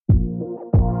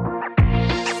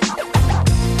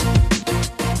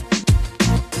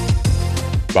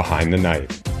Behind the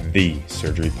Knife, the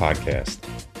surgery podcast.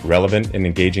 Relevant and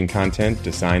engaging content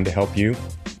designed to help you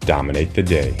dominate the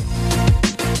day.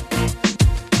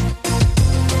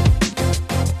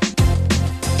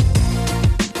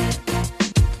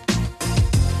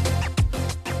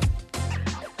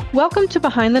 Welcome to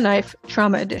Behind the Knife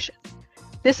Trauma Edition.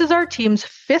 This is our team's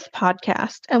 5th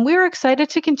podcast, and we are excited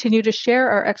to continue to share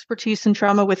our expertise in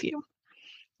trauma with you.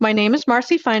 My name is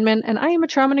Marcy Feynman, and I am a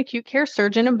trauma and acute care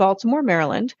surgeon in Baltimore,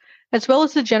 Maryland, as well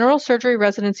as the General Surgery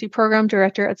Residency Program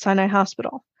Director at Sinai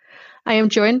Hospital. I am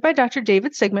joined by Dr.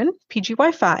 David Sigman,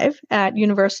 PGY5 at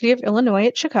University of Illinois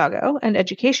at Chicago and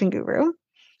education guru,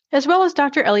 as well as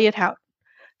Dr. Elliot Hout,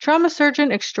 trauma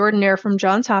surgeon extraordinaire from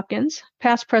Johns Hopkins,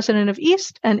 past president of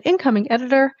East and incoming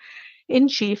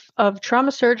editor-in-chief of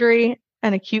Trauma Surgery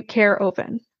and Acute Care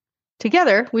Open.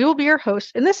 Together, we will be your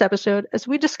hosts in this episode as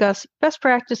we discuss best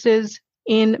practices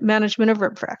in management of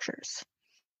rib fractures.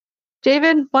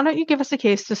 David, why don't you give us a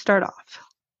case to start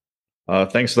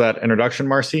off? Thanks for that introduction,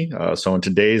 Marcy. So in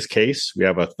today's case, we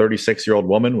have a 36-year-old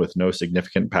woman with no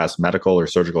significant past medical or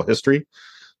surgical history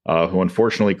who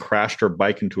unfortunately crashed her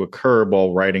bike into a curb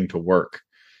while riding to work.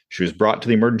 She was brought to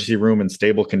the emergency room in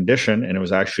stable condition, and it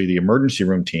was actually the emergency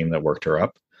room team that worked her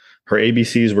up. Her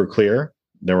ABCs were clear.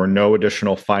 There were no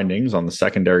additional findings on the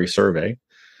secondary survey.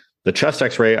 The chest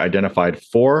X-ray identified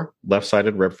 4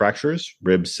 left-sided rib fractures,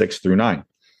 ribs 6 through 9.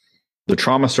 The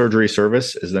trauma surgery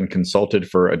service is then consulted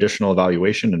for additional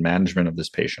evaluation and management of this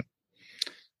patient.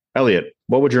 Elliot,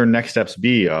 what would your next steps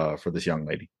be for this young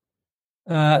lady?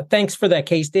 Thanks for that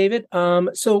case, David.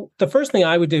 So the first thing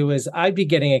I would do is I'd be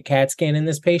getting a CAT scan in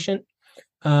this patient.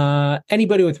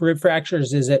 Anybody with rib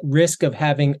fractures is at risk of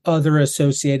having other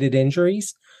associated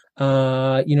injuries.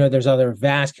 There's other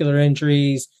vascular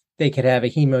injuries. They could have a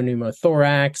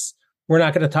hemopneumothorax. We're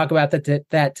not going to talk about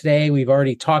that today. We've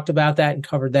already talked about that and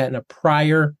covered that in a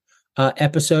prior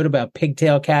episode about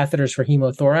pigtail catheters for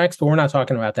hemothorax, but we're not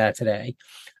talking about that today.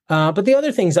 But the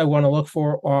other things I want to look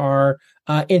for are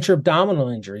intra-abdominal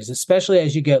injuries, especially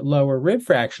as you get lower rib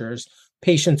fractures.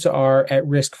 Patients are at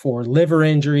risk for liver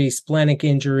injury, splenic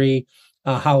injury,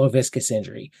 hollow viscous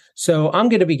injury. So I'm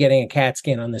going to be getting a CAT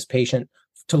scan on this patient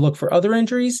to look for other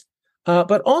injuries,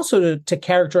 but also to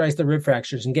characterize the rib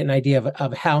fractures and get an idea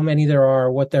of how many there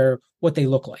are, what they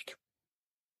look like.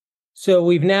 So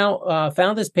we've now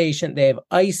found this patient. They have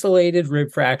isolated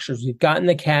rib fractures. We've gotten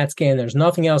the CAT scan. There's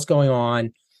nothing else going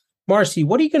on. Marcy,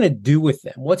 what are you going to do with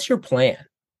them? What's your plan?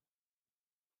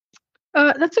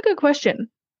 That's a good question.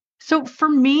 So for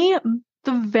me,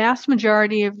 the vast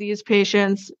majority of these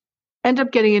patients end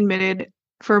up getting admitted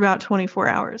for about 24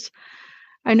 hours.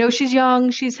 I know she's young,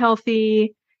 she's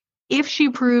healthy. If she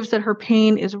proves that her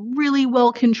pain is really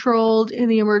well controlled in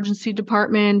the emergency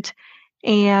department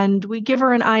and we give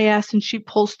her an IS and she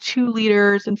pulls 2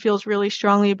 liters and feels really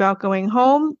strongly about going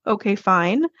home, okay,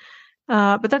 fine.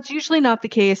 But that's usually not the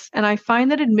case. And I find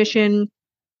that admission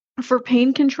for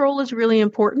pain control is really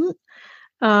important.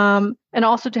 And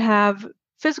also to have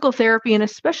physical therapy and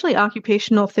especially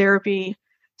occupational therapy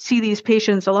see these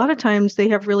patients. A lot of times they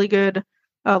have really good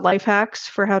life hacks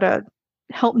for how to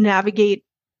help navigate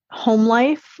home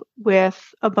life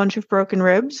with a bunch of broken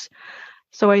ribs.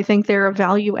 So I think they're a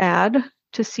value add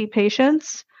to see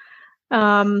patients.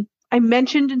 I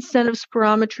mentioned incentive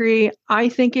spirometry. I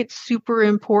think it's super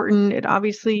important. It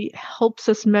obviously helps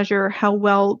us measure how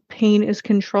well pain is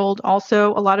controlled.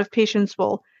 Also, a lot of patients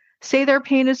will say their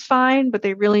pain is fine, but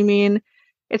they really mean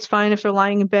it's fine if they're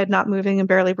lying in bed, not moving and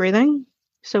barely breathing.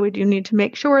 So we do need to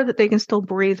make sure that they can still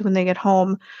breathe when they get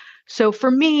home. So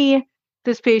for me,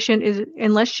 this patient is,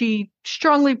 unless she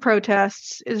strongly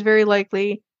protests, is very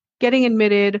likely getting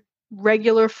admitted,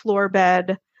 regular floor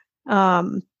bed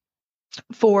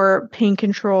for pain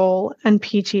control and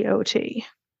PTOT.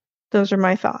 Those are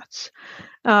my thoughts.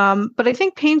 But I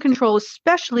think pain control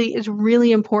especially is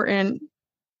really important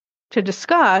to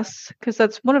discuss because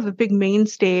that's one of the big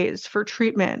mainstays for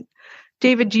treatment.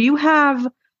 David, do you have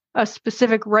a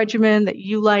specific regimen that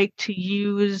you like to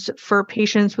use for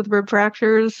patients with rib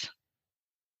fractures?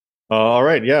 All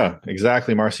right. Yeah,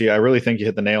 exactly, Marcy. I really think you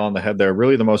hit the nail on the head there.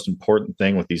 Really, the most important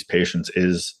thing with these patients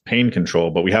is pain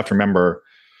control. But we have to remember,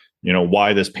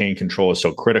 why this pain control is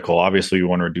so critical. Obviously, we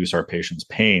want to reduce our patients'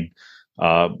 pain.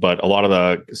 But a lot of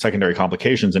the secondary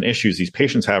complications and issues these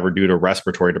patients have are due to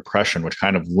respiratory depression, which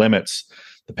kind of limits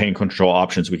the pain control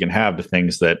options we can have to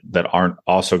things that aren't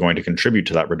also going to contribute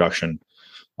to that reduction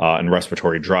and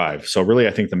respiratory drive. So really,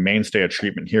 I think the mainstay of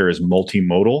treatment here is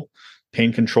multimodal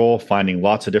pain control, finding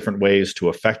lots of different ways to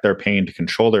affect their pain, to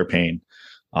control their pain,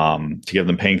 to give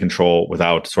them pain control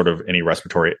without sort of any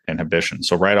respiratory inhibition.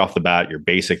 So right off the bat, your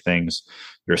basic things,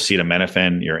 your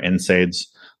acetaminophen, your NSAIDs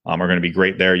are going to be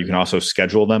great there. You can also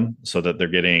schedule them so that they're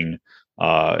getting,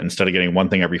 instead of getting one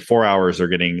thing every 4 hours, they're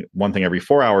getting one thing every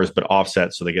 4 hours, but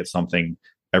offset so they get something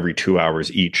every 2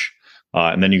 hours each.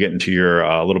 And then you get into your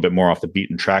a little bit more off the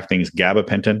beaten track things.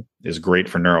 Gabapentin is great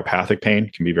for neuropathic pain,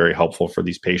 can be very helpful for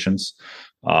these patients.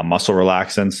 Muscle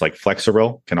relaxants like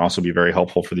Flexeril can also be very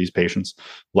helpful for these patients.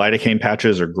 Lidocaine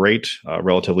patches are great,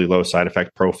 relatively low side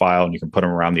effect profile, and you can put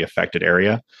them around the affected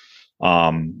area.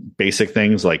 Basic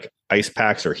things like ice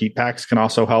packs or heat packs can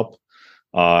also help.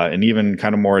 And even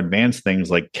kind of more advanced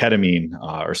things like ketamine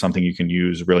or something you can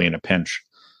use really in a pinch.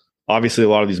 Obviously, a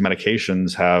lot of these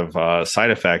medications have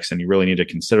side effects, and you really need to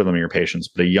consider them in your patients.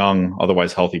 But a young,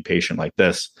 otherwise healthy patient like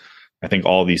this, I think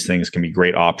all these things can be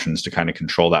great options to kind of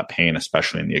control that pain,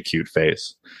 especially in the acute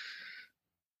phase.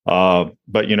 But,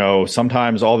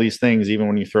 sometimes all these things, even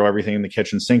when you throw everything in the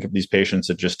kitchen sink of these patients,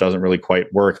 it just doesn't really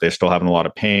quite work. They're still having a lot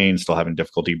of pain, still having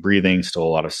difficulty breathing, still a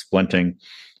lot of splinting.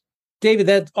 David,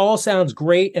 that all sounds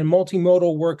great, and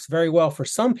multimodal works very well for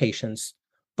some patients,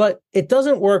 but it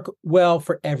doesn't work well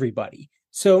for everybody.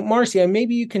 So, Marcia,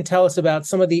 maybe you can tell us about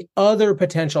some of the other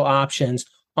potential options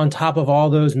on top of all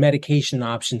those medication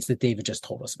options that David just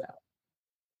told us about.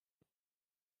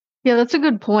 Yeah, that's a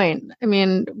good point. I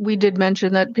mean, we did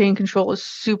mention that pain control is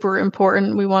super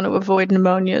important. We want to avoid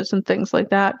pneumonias and things like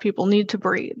that. People need to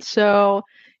breathe. So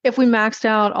if we maxed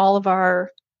out all of our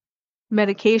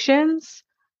medications,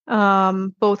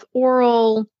 both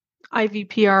oral,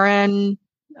 IV-PRN,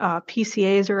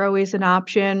 PCAs are always an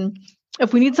option.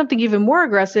 If we need something even more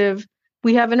aggressive,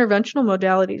 we have interventional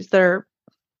modalities that are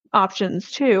options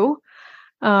too.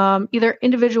 Either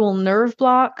individual nerve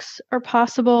blocks are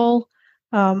possible,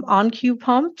 on-cue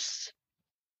pumps.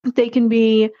 They can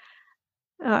be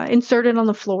inserted on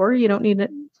the floor. You don't need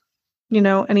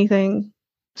anything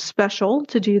special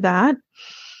to do that.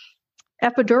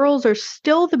 Epidurals are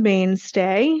still the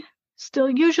mainstay, still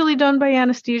usually done by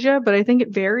anesthesia, but I think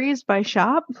it varies by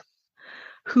shop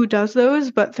who does those.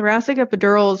 But thoracic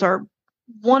epidurals are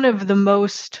one of the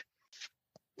most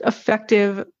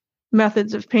effective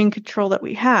methods of pain control that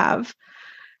we have.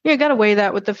 You got to weigh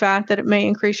that with the fact that it may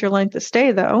increase your length of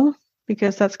stay, though,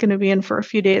 because that's going to be in for a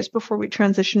few days before we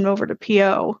transition over to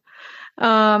PO.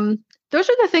 Those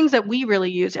are the things that we really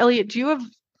use. Elliot, do you have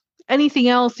anything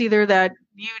else either that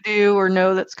you do or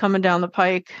know that's coming down the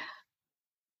pike?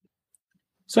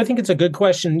 So I think it's a good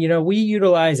question. We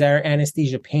utilize our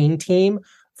anesthesia pain team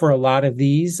for a lot of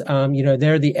these.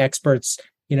 They're the experts.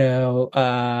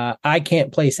 I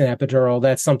can't place an epidural.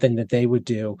 That's something that they would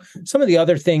do. Some of the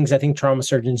other things I think trauma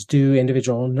surgeons do,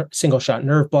 individual single shot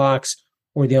nerve blocks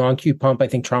or the on-cue pump, I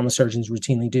think trauma surgeons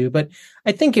routinely do. But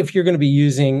I think if you're going to be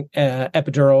using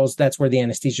epidurals, that's where the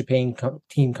anesthesia pain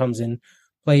team comes in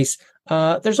place.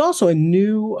 There's also a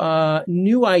new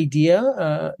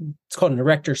idea. It's called an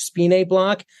erector spinae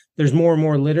block. There's more and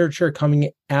more literature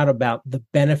coming out about the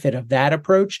benefit of that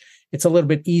approach. It's a little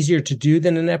bit easier to do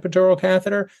than an epidural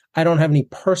catheter. I don't have any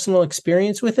personal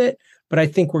experience with it, but I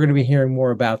think we're going to be hearing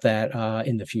more about that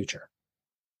in the future.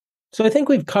 So I think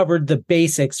we've covered the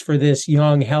basics for this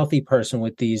young, healthy person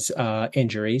with these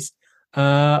injuries.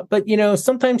 But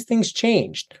sometimes things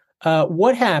changed.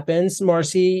 What happens,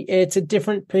 Marcy? It's a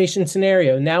different patient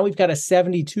scenario. Now we've got a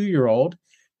 72-year-old.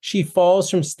 She falls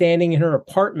from standing in her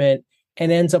apartment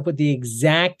and ends up with the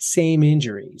exact same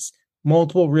injuries,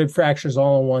 multiple rib fractures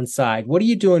all on one side. What are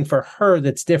you doing for her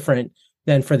that's different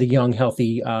than for the young,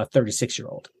 healthy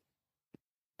 36-year-old?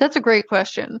 That's a great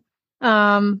question.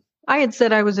 I had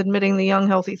said I was admitting the young,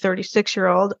 healthy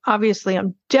 36-year-old. Obviously,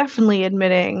 I'm definitely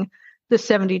admitting the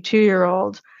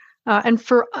 72-year-old. And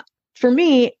for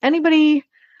me, anybody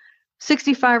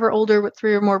 65 or older with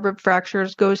 3 or more rib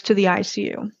fractures goes to the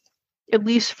ICU, at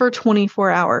least for 24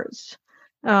 hours.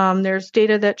 There's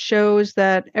data that shows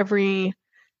that every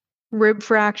rib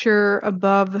fracture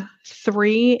above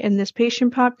 3 in this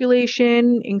patient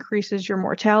population increases your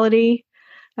mortality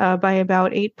by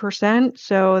about 8%.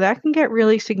 So that can get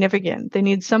really significant. They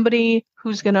need somebody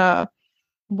who's going to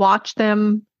watch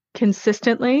them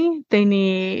consistently. They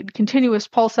need continuous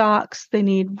pulse ox. They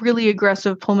need really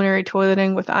aggressive pulmonary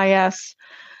toileting with IS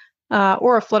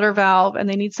or a flutter valve. And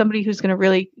they need somebody who's going to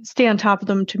really stay on top of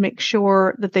them to make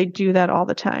sure that they do that all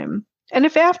the time. And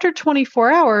if after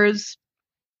 24 hours,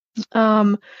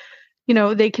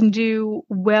 they can do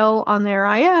well on their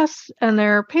IS and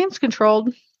their pain's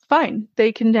controlled, fine,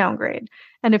 they can downgrade.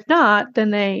 And if not,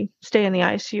 then they stay in the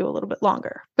ICU a little bit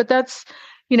longer. But that's,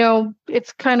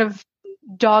 it's kind of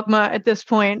dogma at this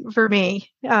point for me.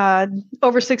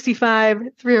 Over 65,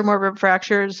 3 or more rib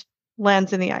fractures,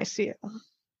 lands in the ICU.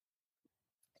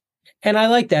 And I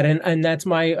like that. And that's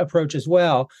my approach as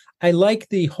well. I like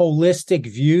the holistic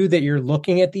view that you're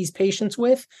looking at these patients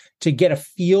with to get a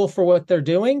feel for what they're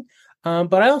doing.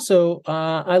 But I also,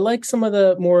 I like some of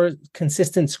the more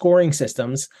consistent scoring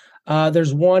systems.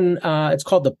 There's one, it's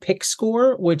called the PIC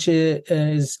score, which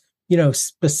is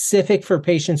specific for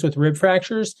patients with rib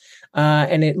fractures.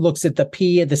 And it looks at the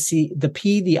P,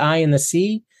 the I, and the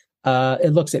C.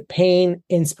 It looks at pain,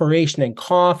 inspiration, and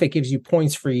cough. It gives you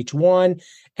points for each one.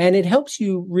 And it helps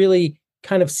you really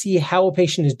kind of see how a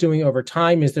patient is doing over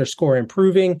time. Is their score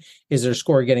improving? Is their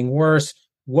score getting worse?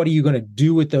 What are you going to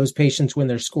do with those patients when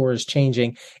their score is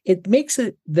changing? It makes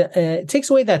it, it takes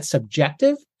away that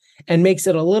subjective and makes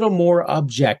it a little more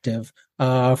objective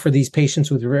for these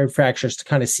patients with rib fractures to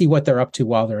kind of see what they're up to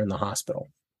while they're in the hospital.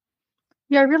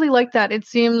 Yeah, I really like that. It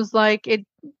seems like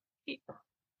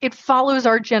it follows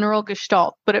our general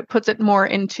gestalt, but it puts it more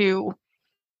into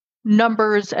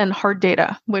numbers and hard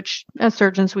data, which as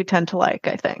surgeons we tend to like,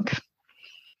 I think.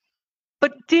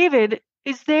 But David,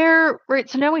 so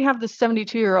now we have this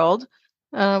 72-year-old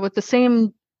with the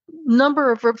same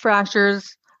number of rib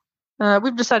fractures.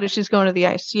 We've decided she's going to the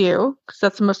ICU because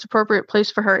that's the most appropriate place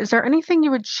for her. Is there anything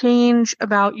you would change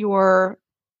about your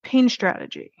pain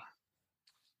strategy?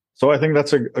 So I think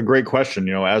that's a great question.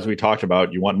 As we talked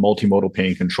about, you want multimodal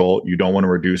pain control. You don't want to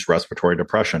reduce respiratory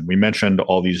depression. We mentioned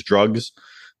all these drugs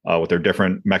with their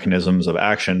different mechanisms of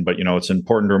action, but it's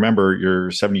important to remember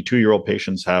your 72-year-old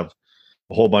patients have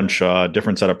a whole bunch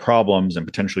different set of problems and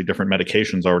potentially different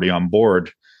medications already on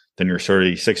board than your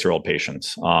 36-year-old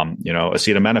patients.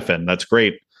 Acetaminophen, that's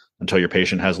great until your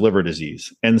patient has liver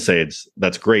disease. NSAIDs,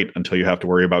 that's great until you have to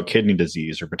worry about kidney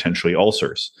disease or potentially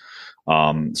ulcers.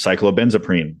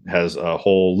 Cyclobenzaprine has a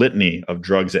whole litany of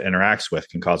drugs it interacts with,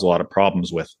 can cause a lot of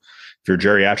problems with. If your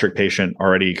geriatric patient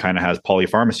already kind of has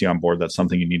polypharmacy on board, that's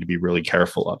something you need to be really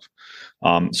careful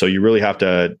of. So you really have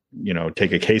to,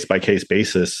 take a case-by-case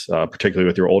basis, particularly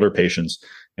with your older patients,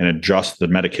 and adjust the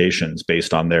medications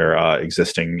based on their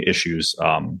existing issues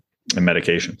and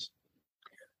medications.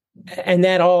 And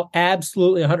that all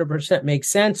absolutely 100% makes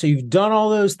sense. So you've done all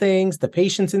those things. The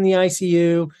patient's in the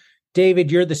ICU.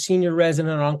 David, you're the senior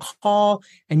resident on call,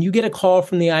 and you get a call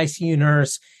from the ICU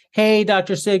nurse. Hey,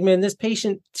 Dr. Sigmund, this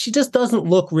patient, she just doesn't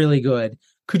look really good.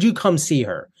 Could you come see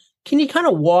her? Can you kind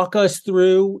of walk us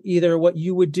through either what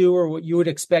you would do or what you would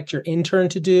expect your intern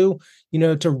to do, to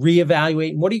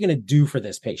reevaluate? What are you going to do for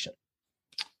this patient?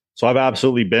 So I've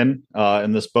absolutely been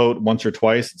in this boat once or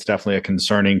twice. It's definitely a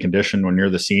concerning condition when you're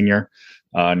the senior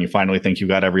and you finally think you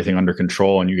got everything under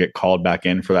control and you get called back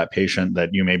in for that patient that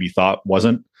you maybe thought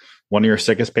wasn't one of your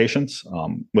sickest patients.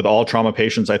 With all trauma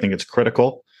patients, I think it's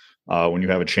critical when you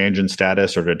have a change in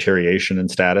status or deterioration in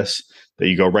status that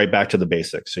you go right back to the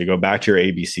basics. So you go back to your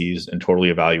ABCs and totally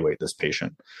evaluate this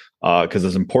patient. Because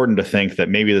it's important to think that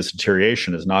maybe this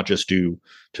deterioration is not just due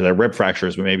to their rib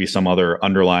fractures, but maybe some other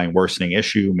underlying worsening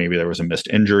issue. Maybe there was a missed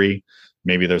injury.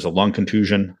 Maybe there's a lung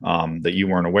contusion that you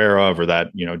weren't aware of or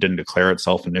that didn't declare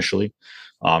itself initially.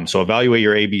 So evaluate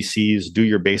your ABCs, do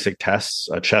your basic tests.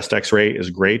 A chest X-ray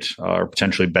is great, or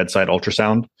potentially bedside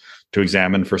ultrasound to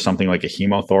examine for something like a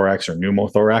hemothorax or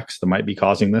pneumothorax that might be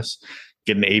causing this.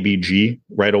 Get an ABG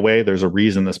right away. There's a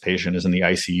reason this patient is in the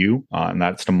ICU, and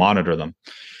that's to monitor them.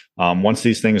 Once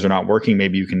these things are not working,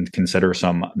 maybe you can consider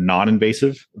some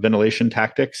non-invasive ventilation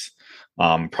tactics.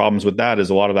 Problems with that is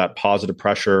a lot of that positive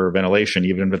pressure ventilation,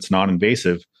 even if it's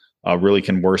non-invasive, really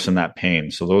can worsen that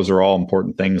pain. So those are all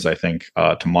important things, I think,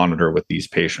 to monitor with these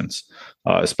patients,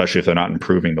 especially if they're not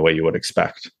improving the way you would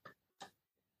expect.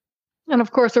 And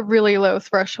of course, a really low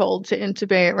threshold to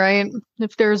intubate, right?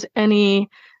 If there's any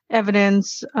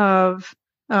evidence of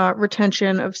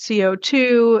retention of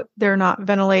CO2, they're not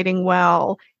ventilating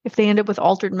well. If they end up with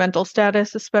altered mental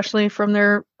status, especially from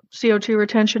their CO2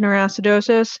 retention or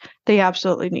acidosis, they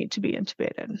absolutely need to be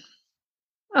intubated.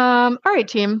 All right,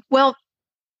 team. Well,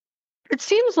 it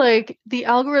seems like the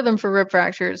algorithm for rib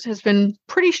fractures has been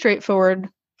pretty straightforward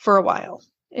for a while.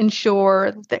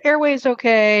 Ensure that the airway is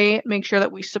okay, make sure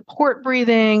that we support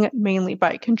breathing, mainly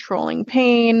by controlling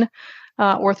pain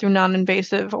or through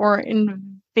non-invasive or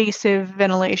invasive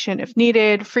ventilation if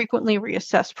needed, frequently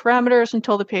reassess parameters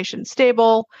until the patient's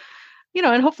stable,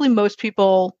 and hopefully most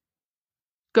people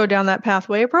go down that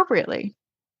pathway appropriately.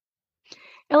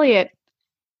 Elliot,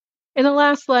 in the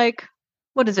last,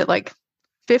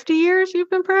 50 years you've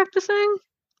been practicing?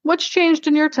 What's changed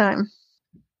in your time?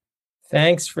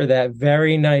 Thanks for that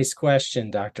very nice question,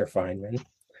 Dr. Fineman.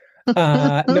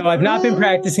 No, I've not been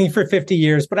practicing for 50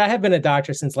 years, but I have been a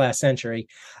doctor since last century.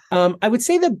 I would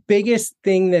say the biggest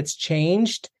thing that's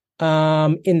changed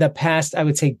in the past, I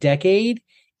would say decade,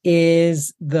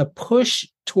 is the push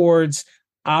towards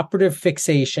operative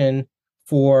fixation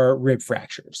for rib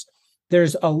fractures.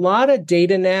 There's a lot of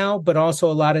data now, but also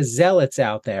a lot of zealots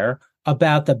out there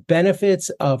about the benefits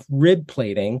of rib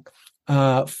plating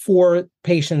for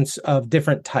patients of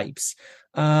different types.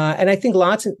 And I think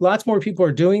lots more people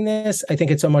are doing this. I think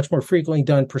it's a much more frequently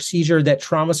done procedure that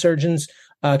trauma surgeons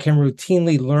can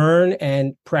routinely learn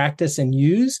and practice and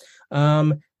use.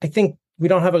 I think we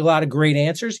don't have a lot of great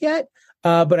answers yet,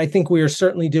 but I think we are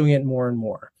certainly doing it more and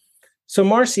more. So,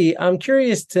 Marcy, I'm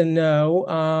curious to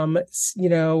know,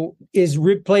 is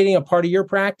rib plating a part of your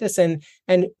practice, and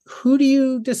who do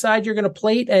you decide you're going to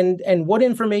plate, and what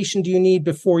information do you need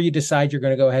before you decide you're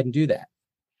going to go ahead and do that?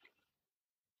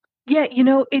 Yeah,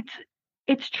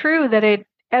 it's true that it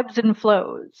ebbs and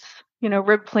flows,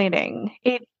 rib plating.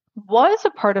 It was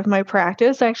a part of my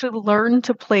practice. I actually learned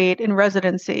to plate in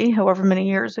residency, however many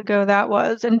years ago that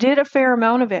was, and did a fair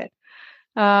amount of it.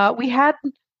 We had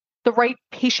the right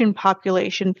patient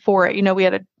population for it. We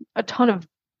had a ton of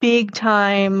big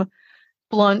time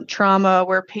blunt trauma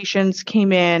where patients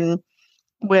came in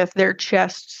with their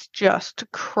chests just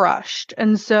crushed.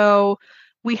 And so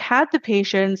we had the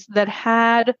patients that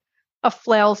had a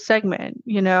flail segment,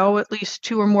 at least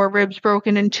 2 or more ribs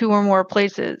broken in 2 or more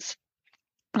places.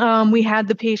 We had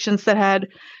the patients that had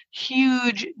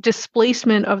huge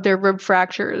displacement of their rib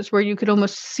fractures where you could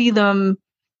almost see them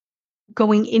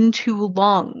going into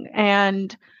lung.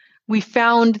 And we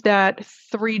found that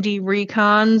 3D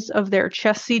recons of their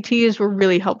chest CTs were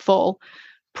really helpful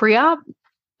pre-op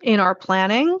in our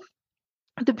planning.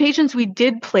 The patients we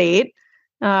did plate,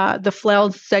 the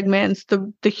flailed segments,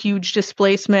 the huge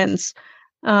displacements,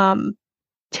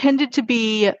 tended to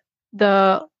be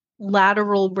the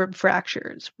lateral rib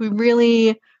fractures. We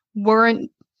really weren't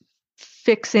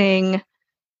fixing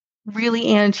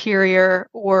really anterior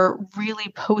or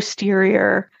really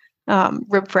posterior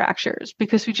rib fractures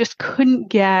because we just couldn't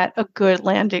get a good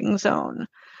landing zone.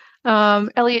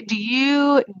 Elliot, do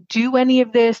you do any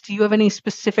of this? Do you have any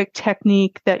specific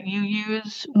technique that you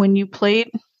use when you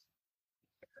plate?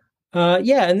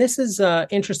 Yeah, and this is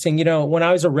interesting. When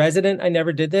I was a resident, I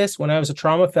never did this. When I was a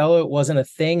trauma fellow, it wasn't a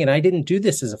thing, and I didn't do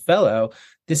this as a fellow.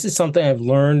 This is something I've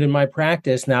learned in my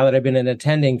practice now that I've been an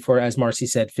attending for, as Marcy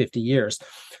said, 50 years.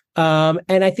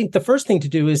 And I think the first thing to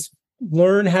do is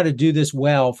learn how to do this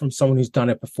well from someone who's done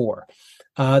it before.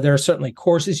 There are certainly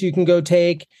courses you can go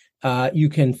take. You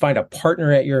can find a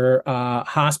partner at your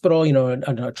hospital,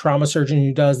 a trauma surgeon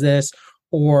who does this,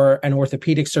 or an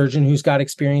orthopedic surgeon who's got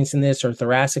experience in this, or a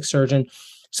thoracic surgeon,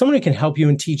 someone who can help you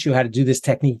and teach you how to do this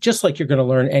technique, just like you're going to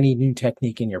learn any new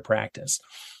technique in your practice.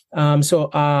 So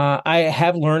I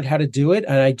have learned how to do it,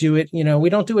 and I do it. We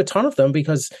don't do a ton of them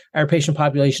because our patient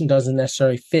population doesn't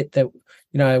necessarily fit that.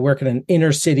 I work in an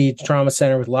inner city trauma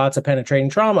center with lots of penetrating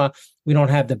trauma. We don't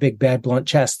have the big, bad, blunt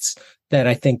chests that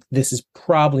I think this is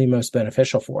probably most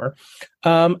beneficial for.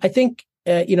 I think,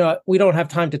 we don't have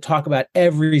time to talk about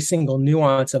every single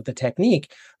nuance of the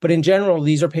technique, but in general,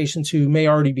 these are patients who may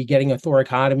already be getting a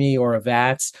thoracotomy or a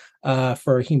VATS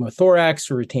for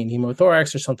hemothorax or retained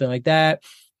hemothorax or something like that.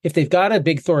 If they've got a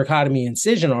big thoracotomy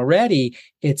incision already,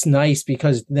 it's nice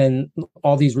because then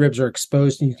all these ribs are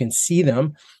exposed and you can see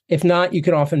them. If not, you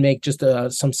can often make just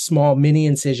some small mini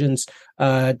incisions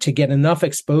to get enough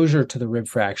exposure to the rib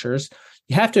fractures.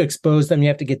 You have to expose them. You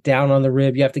have to get down on the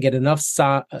rib. You have to get enough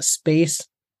space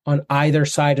on either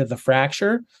side of the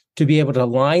fracture to be able to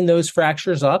line those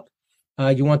fractures up.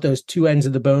 You want those 2 ends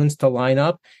of the bones to line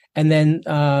up. And then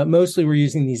mostly we're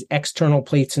using these external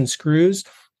plates and screws.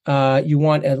 You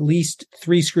want at least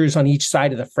 3 screws on each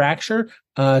side of the fracture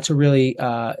to really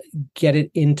get it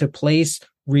into place,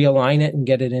 realign it, and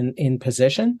get it in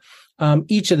position.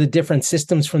 Each of the different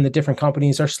systems from the different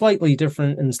companies are slightly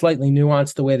different and slightly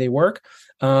nuanced the way they work.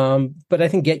 But I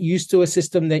think get used to a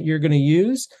system that you're going to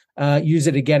use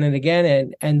it again and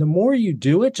again. And the more you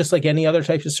do it, just like any other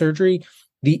type of surgery,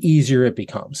 the easier it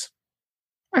becomes.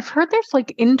 I've heard there's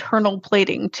internal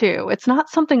plating too. It's not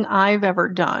something I've ever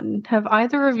done. Have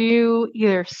either of you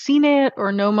either seen it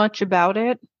or know much about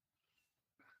it?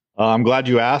 I'm glad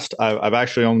you asked. I've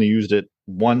actually only used it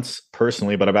once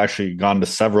personally, but I've actually gone to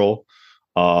several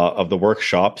of the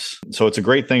workshops. So it's a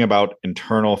great thing about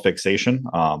internal fixation.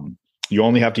 You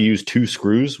only have to use 2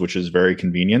 screws, which is very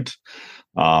convenient.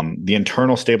 The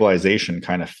internal stabilization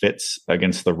kind of fits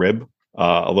against the rib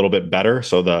a little bit better.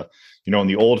 So in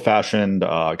the old fashioned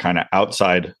kind of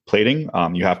outside plating,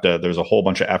 there's a whole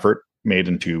bunch of effort made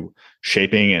into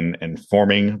shaping and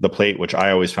forming the plate, which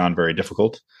I always found very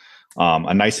difficult.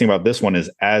 A nice thing about this one is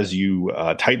as you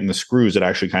tighten the screws, it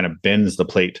actually kind of bends the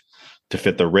plate to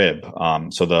fit the rib.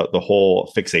 So the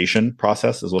whole fixation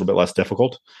process is a little bit less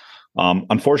difficult.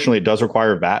 Unfortunately, it does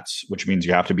require VATS, which means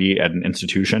you have to be at an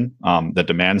institution that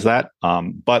demands that.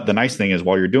 But the nice thing is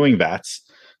while you're doing VATS,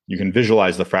 you can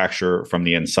visualize the fracture from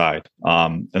the inside.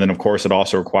 And then, of course, it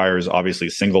also requires obviously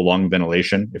single lung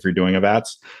ventilation if you're doing a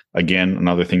VATS. Again,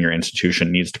 another thing your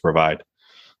institution needs to provide.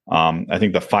 I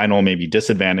think the final maybe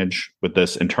disadvantage with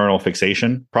this internal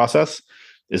fixation process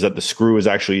is that the screw is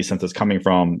actually, since it's coming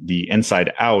from the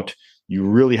inside out, you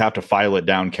really have to file it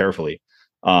down carefully.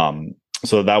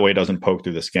 So that way it doesn't poke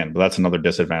through the skin. But that's another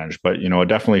disadvantage. But, it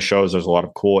definitely shows there's a lot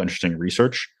of cool, interesting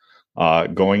research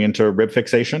going into rib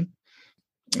fixation.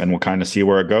 And we'll kind of see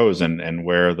where it goes and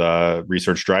where the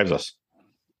research drives us.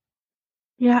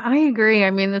 Yeah, I agree.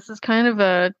 I mean, this is kind of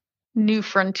a new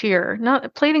frontier.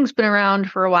 Plating's been around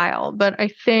for a while, but I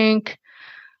think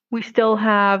we still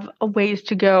have a ways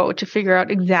to go to figure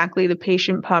out exactly the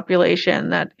patient population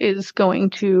that is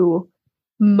going to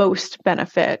most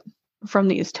benefit from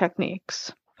these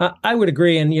techniques. I would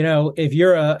agree. And, if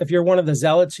you're one of the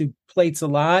zealots who plates a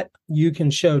lot, you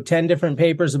can show 10 different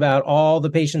papers about all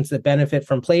the patients that benefit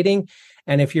from plating.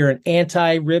 And if you're an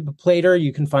anti-rib plater,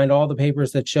 you can find all the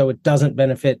papers that show it doesn't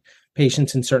benefit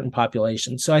patients in certain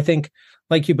populations. So I think,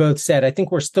 like you both said, I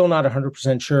think we're still not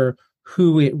 100% sure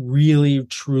who it really,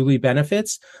 truly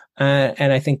benefits.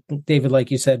 And I think, David,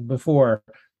 like you said before,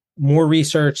 more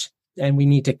research, and we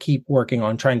need to keep working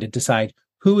on trying to decide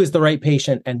who is the right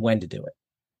patient and when to do it.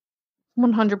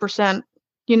 100%.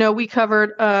 We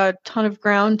covered a ton of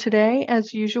ground today,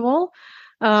 as usual.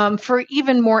 For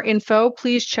even more info,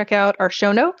 please check out our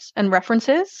show notes and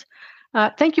references.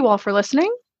 Thank you all for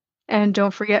listening, and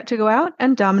don't forget to go out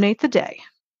and dominate the day.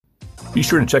 Be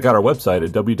sure to check out our website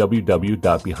at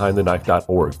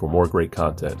www.behindtheknife.org for more great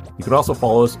content. You can also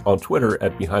follow us on Twitter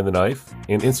at Behind the Knife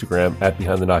and Instagram at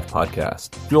Behind the Knife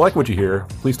Podcast. If you like what you hear,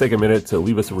 please take a minute to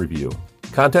leave us a review.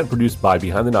 Content produced by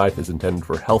Behind the Knife is intended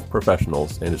for health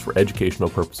professionals and is for educational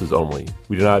purposes only.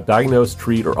 We do not diagnose,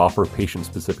 treat, or offer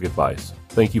patient-specific advice.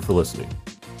 Thank you for listening.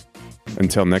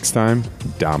 Until next time,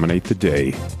 dominate the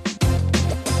day.